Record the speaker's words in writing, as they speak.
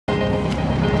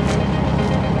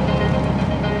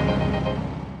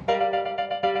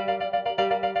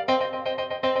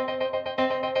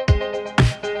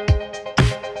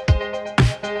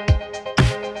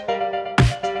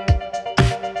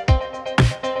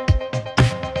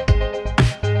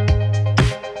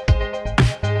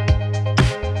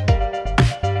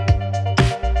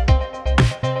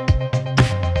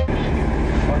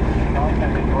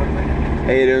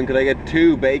How you doing? Could I get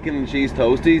 2 bacon and cheese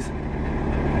toasties?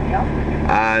 Yeah.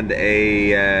 And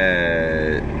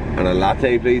a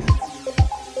latte, please.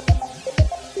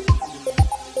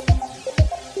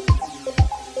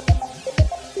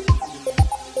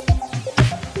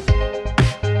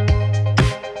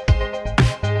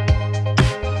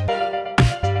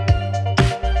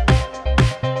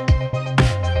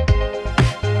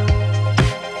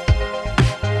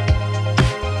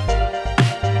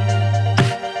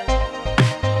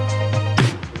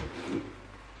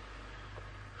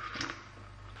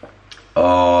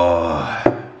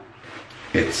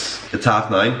 It's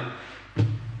 9:30.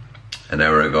 An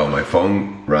hour ago my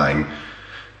phone rang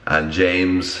and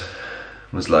James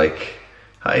was like,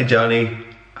 "Hi Johnny,"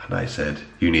 and I said,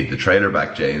 "You need the trailer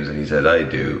back, James," and he said, "I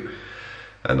do."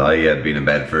 And I had been in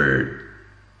bed for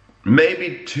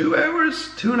maybe 2 hours,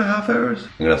 2.5 hours.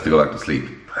 I'm gonna have to go back to sleep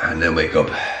and then wake up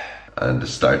and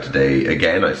start today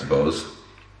again, I suppose.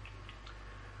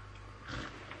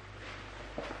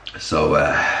 So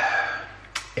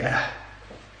yeah.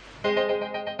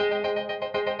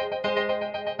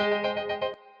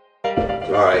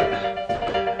 Alright,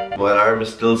 my alarm is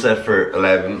still set for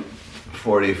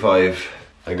 11:45.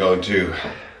 I'm going to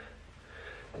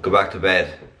go back to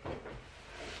bed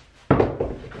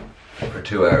for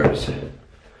 2 hours.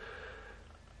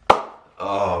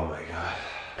 Oh my god.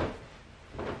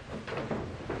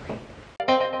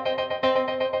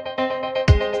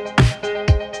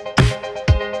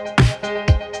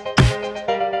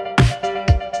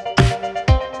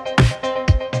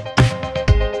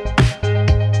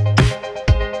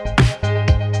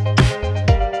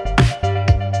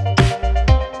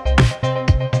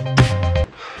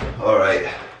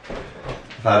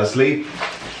 I've had a sleep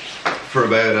for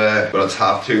about, well, it's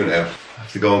 2:30 now. I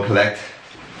have to go and collect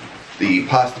the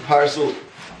pasta parcel,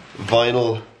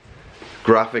 vinyl,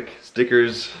 graphic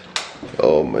stickers.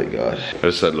 Oh my god, I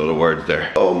just said a lot of words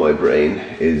there. Oh, my brain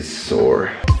is sore.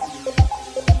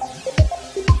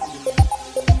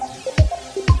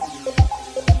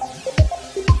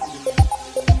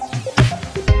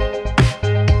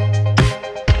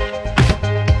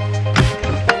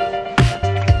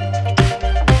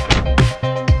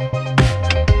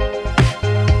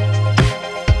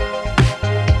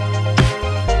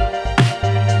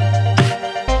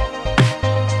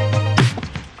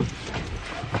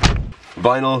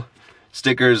 Vinyl,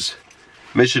 stickers,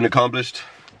 mission accomplished.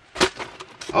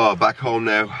 Oh, back home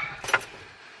now.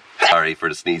 Sorry for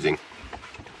the sneezing.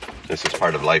 This is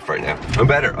part of life right now. I'm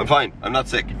better, I'm fine, I'm not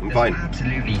sick, I'm fine.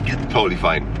 Absolutely. Totally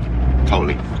fine,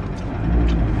 totally.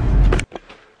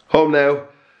 Home now.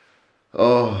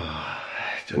 Oh,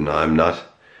 no, I'm not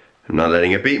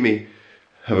letting it beat me.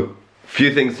 I have a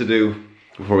few things to do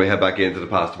before we head back into the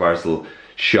pasta parcel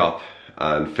shop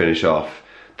and finish off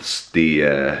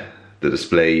the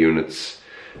display units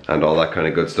and all that kind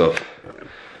of good stuff.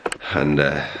 And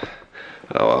oh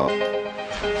well.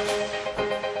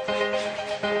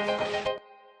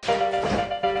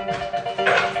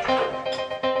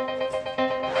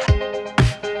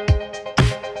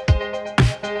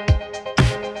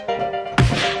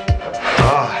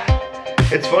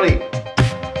 It's funny,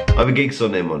 I have a gig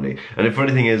Sunday, Monday, and the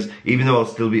funny thing is, even though I'll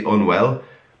still be unwell,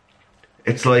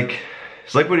 it's like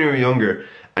when you were younger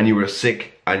and you were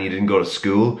sick and you didn't go to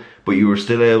school, but you were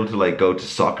still able to like go to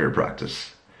soccer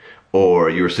practice, or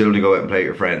you were still able to go out and play with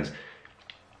your friends.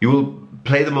 You will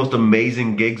play the most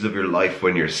amazing gigs of your life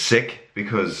when you're sick,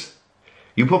 because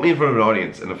you put me in front of an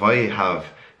audience and if I have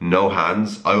no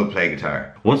hands, I will play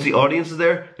guitar. Once the audience is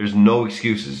there, there's no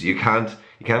excuses. You can't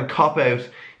cop out,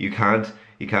 you can't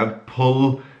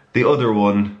pull the other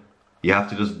one, you have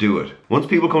to just do it. Once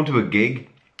people come to a gig,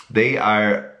 they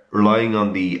are relying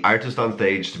on the artist on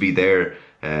stage to be their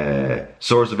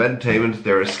source of entertainment,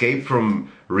 their escape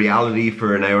from reality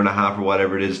for an hour and a half or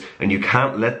whatever it is, and you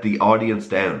can't let the audience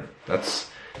down. That's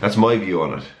my view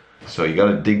on it. So you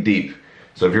gotta dig deep.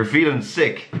 So if you're feeling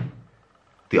sick,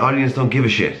 the audience don't give a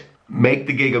shit. Make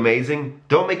the gig amazing,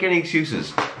 don't make any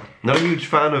excuses. Not a huge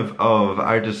fan of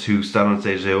artists who stand on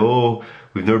stage and say, "Oh,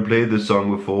 we've never played this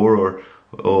song before," or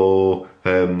 "Oh,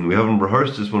 we haven't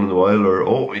rehearsed this one in a while," or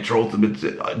 "Oh, my throat's a bit..."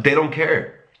 They don't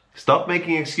care. Stop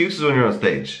making excuses when you're on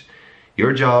stage.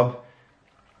 Your job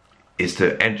is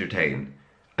to entertain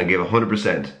and give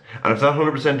 100%. And if that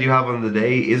 100% you have on the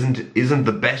day isn't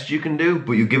the best you can do,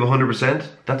 but you give 100%,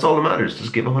 that's all that matters.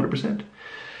 Just give 100%.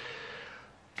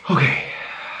 Okay.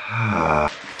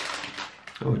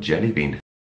 Oh, jelly bean.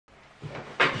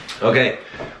 Okay,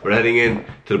 we're heading in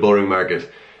to the Bullring Market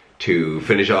to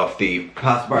finish off the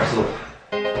pasta parcel.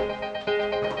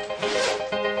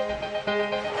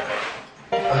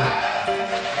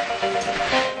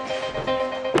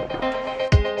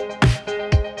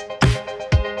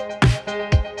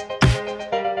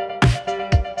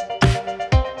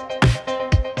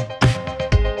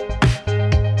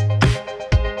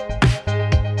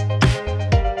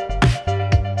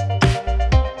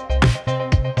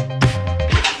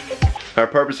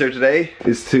 purpose here today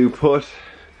is to put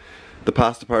the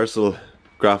pasta parcel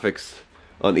graphics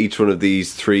on each one of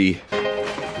these 3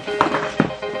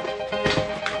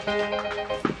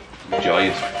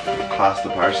 giant pasta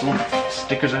parcel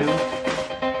stickers anyway.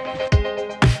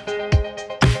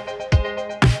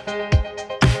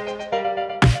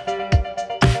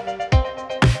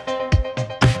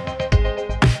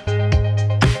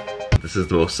 This is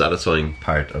the most satisfying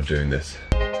part of doing this.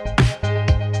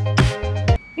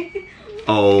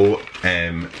 Oh,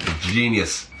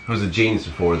 genius. I was a genius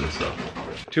before this though.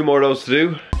 2 more of those to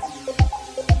do.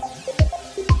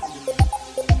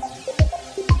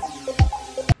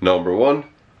 Number 1.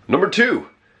 Number 2.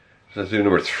 Let's do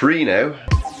number 3 now.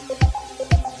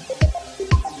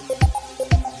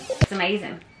 It's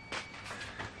amazing.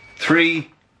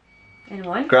 3 in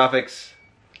 1. Graphics,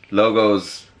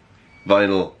 logos,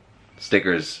 vinyl,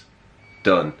 stickers,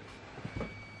 done.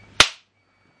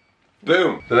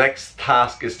 Boom! The next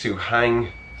task is to hang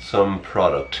some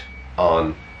product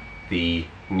on the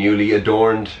newly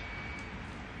adorned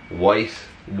white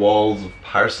walls of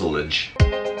parcelage.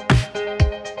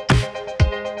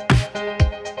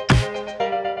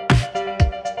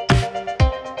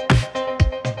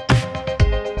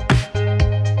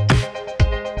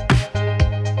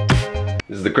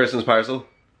 This is the Christmas parcel.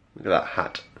 Look at that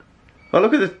hat. Oh,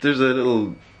 look at it, there's a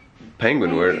little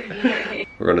penguin wearing it.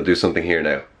 We're gonna do something here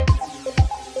now.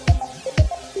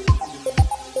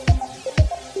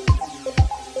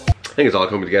 I think it's all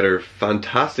coming together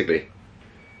fantastically.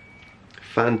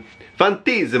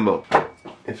 Fantissimo!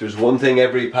 If there's one thing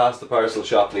every pasta parcel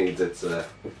shop needs, it's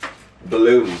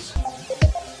balloons.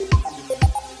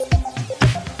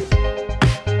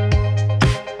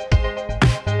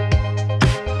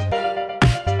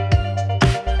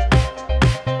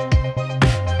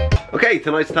 Okay,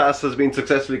 tonight's task has been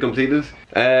successfully completed.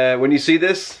 When you see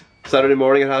this, Saturday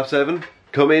morning at 7:30,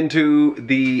 come into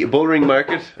the Bullring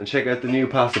Market and check out the new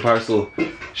pasta parcel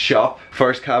shop.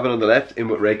 First cabin on the left, in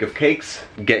with rake of cakes.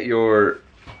 Get your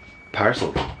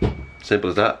parcel. Simple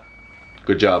as that.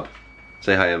 Good job.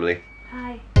 Say hi, Emily.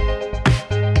 Hi.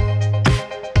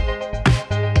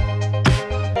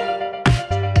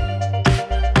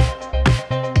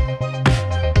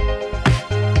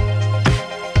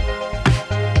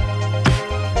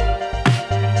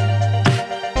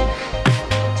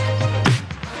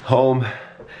 Home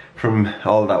from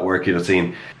all that work you've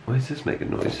seen. Why is this making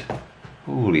noise?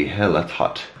 Holy hell, that's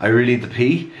hot. I really need to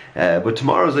pee, but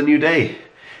tomorrow's a new day.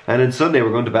 And then Sunday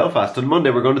we're going to Belfast, and Monday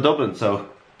we're going to Dublin, so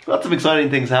lots of exciting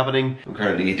things happening. I'm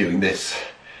currently doing this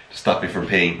to stop me from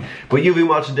peeing. But you've been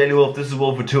watching Daily Wolf, this is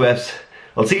Wolf with 2 Fs.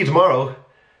 I'll see you tomorrow.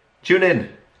 Tune in,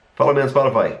 follow me on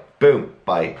Spotify. Boom,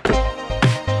 bye.